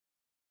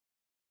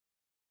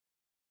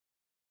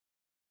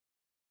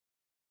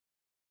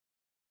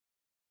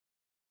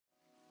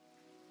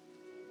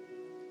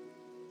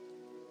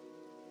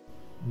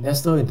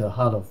Nestled in the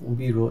heart of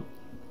Ubi Road,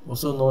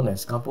 also known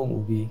as Kampung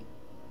Ubi,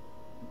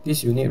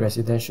 this unique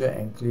residential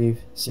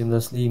enclave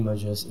seamlessly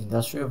merges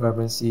industrial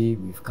vibrancy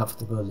with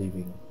comfortable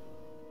living.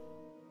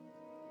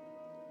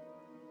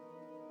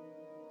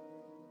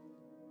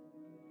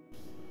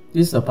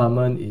 This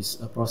apartment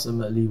is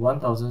approximately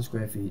 1,000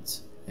 square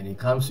feet and it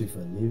comes with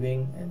a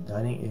living and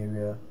dining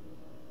area,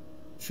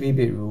 3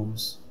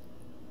 bedrooms,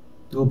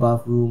 2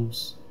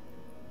 bathrooms,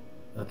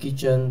 a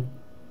kitchen,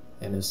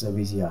 and a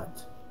service yard.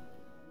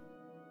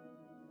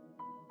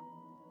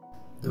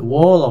 The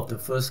wall of the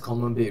first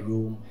common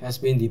bedroom has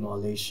been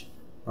demolished,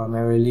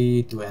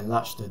 primarily to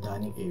enlarge the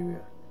dining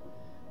area.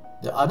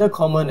 The other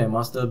common and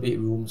master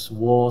bedrooms'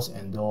 walls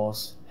and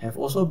doors have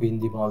also been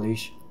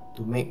demolished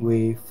to make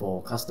way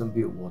for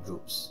custom-built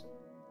wardrobes.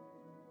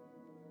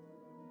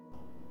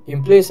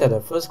 In place at the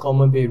first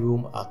common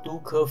bedroom are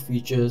 2 curved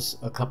features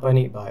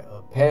accompanied by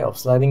a pair of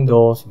sliding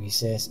doors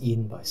recessed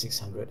in by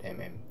 600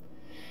 mm.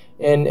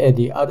 And at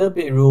the other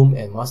bedroom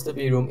and master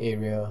bedroom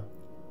area,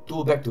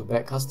 2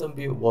 back-to-back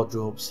custom-built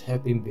wardrobes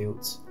have been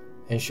built,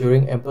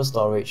 ensuring ample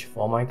storage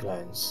for my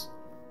clients.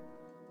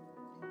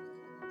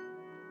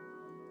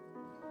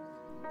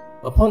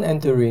 Upon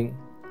entering,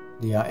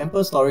 there are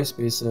ample storage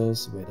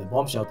spaces where the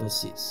bomb shelter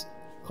sits,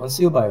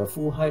 concealed by a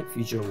full-height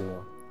feature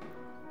wall.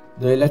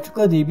 The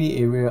electrical DB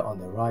area on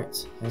the right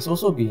has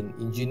also been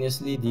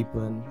ingeniously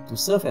deepened to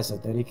serve as a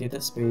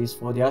dedicated space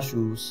for their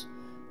shoes,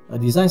 a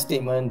design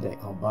statement that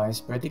combines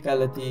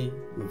practicality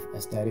with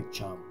aesthetic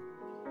charm.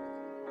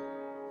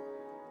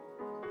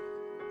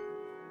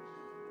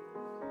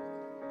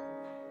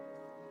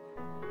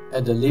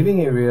 At the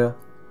living area,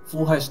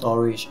 full-height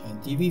storage and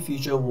TV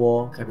feature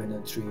wall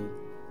cabinetry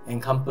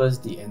encompass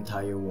the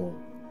entire wall.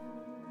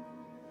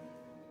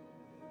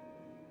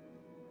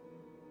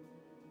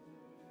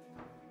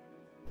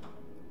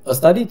 A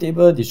study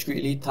table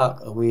discreetly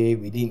tucked away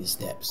within its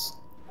depths.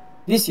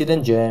 This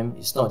hidden gem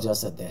is not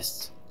just a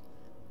desk.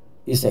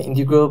 It's an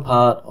integral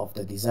part of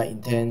the design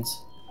intent,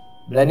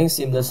 blending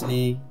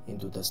seamlessly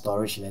into the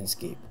storage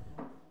landscape.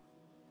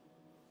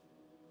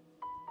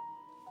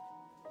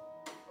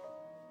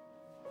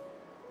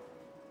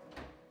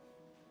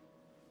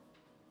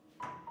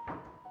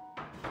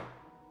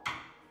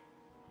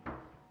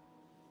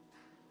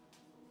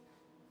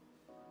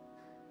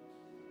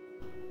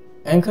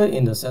 Anchored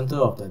in the center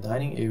of the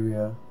dining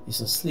area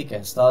is a sleek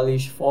and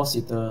stylish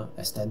 4-seater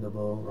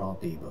extendable round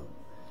table,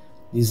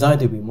 designed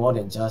to be more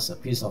than just a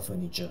piece of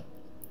furniture.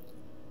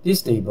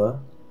 This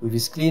table, with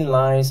its clean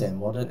lines and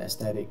modern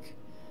aesthetic,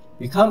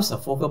 becomes a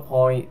focal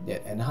point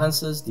that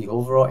enhances the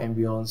overall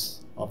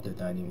ambience of the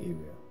dining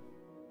area.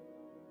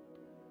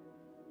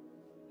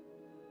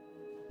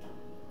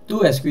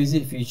 2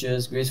 exquisite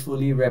features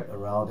gracefully wrap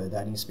around the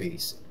dining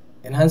space,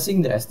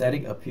 enhancing the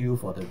aesthetic appeal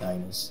for the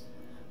diners.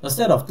 A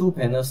set of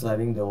 2-panel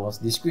sliding doors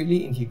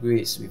discreetly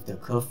integrates with the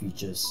curved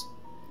features.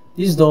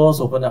 These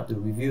doors open up to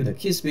reveal the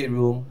kids'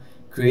 bedroom,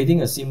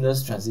 creating a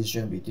seamless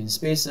transition between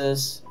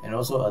spaces and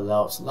also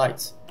allows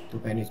light to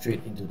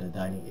penetrate into the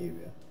dining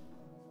area.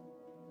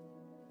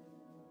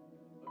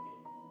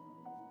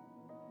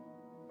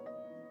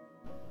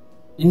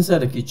 Inside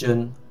the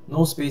kitchen,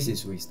 no space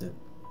is wasted.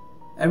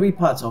 Every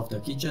part of the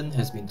kitchen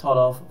has been thought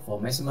of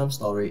for maximum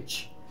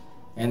storage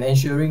and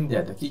ensuring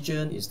that the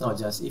kitchen is not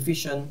just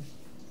efficient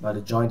but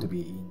a joy to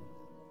be in.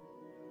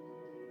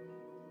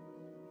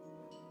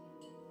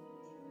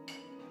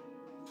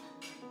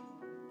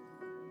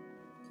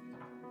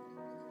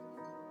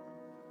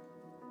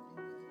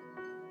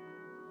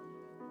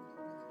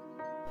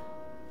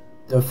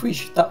 The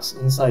fridge tucks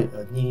inside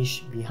a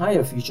niche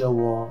behind a feature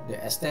wall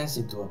that extends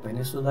into a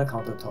peninsula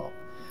countertop,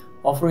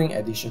 offering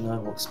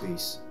additional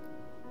workspace.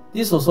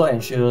 This also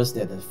ensures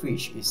that the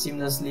fridge is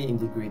seamlessly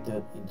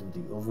integrated into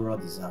the overall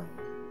design.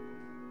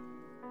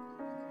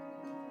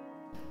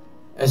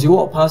 As you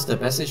walk past the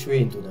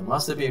passageway into the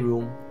master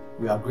bedroom,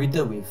 we are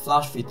greeted with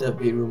flush-fitted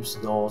bedrooms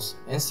doors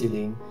and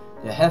ceiling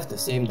that have the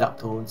same dark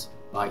tones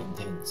by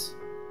intent.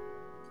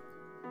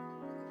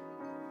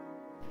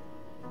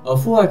 A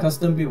full-height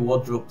custom-built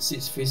wardrobe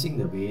sits facing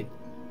the bed,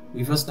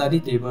 with a study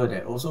table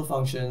that also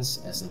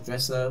functions as a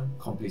dresser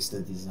completes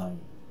the design.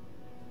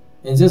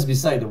 And just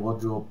beside the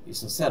wardrobe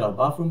is a set of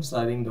bathroom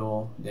sliding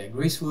door that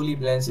gracefully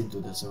blends into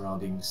the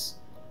surroundings,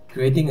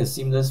 creating a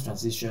seamless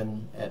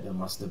transition at the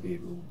master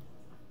bedroom.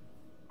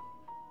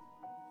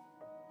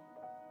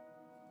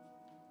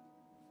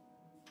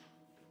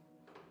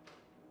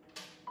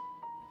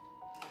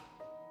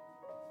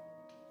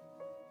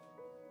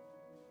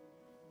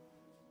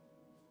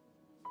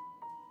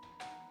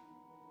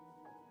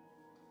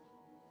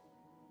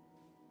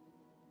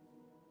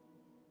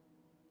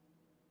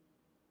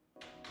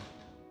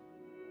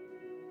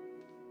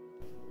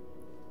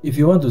 If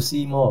you want to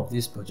see more of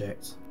this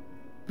project,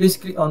 please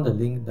click on the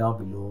link down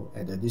below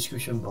at the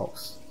description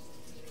box.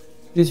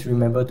 Please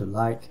remember to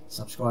like,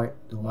 subscribe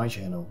to my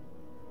channel.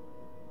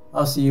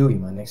 I'll see you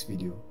in my next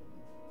video.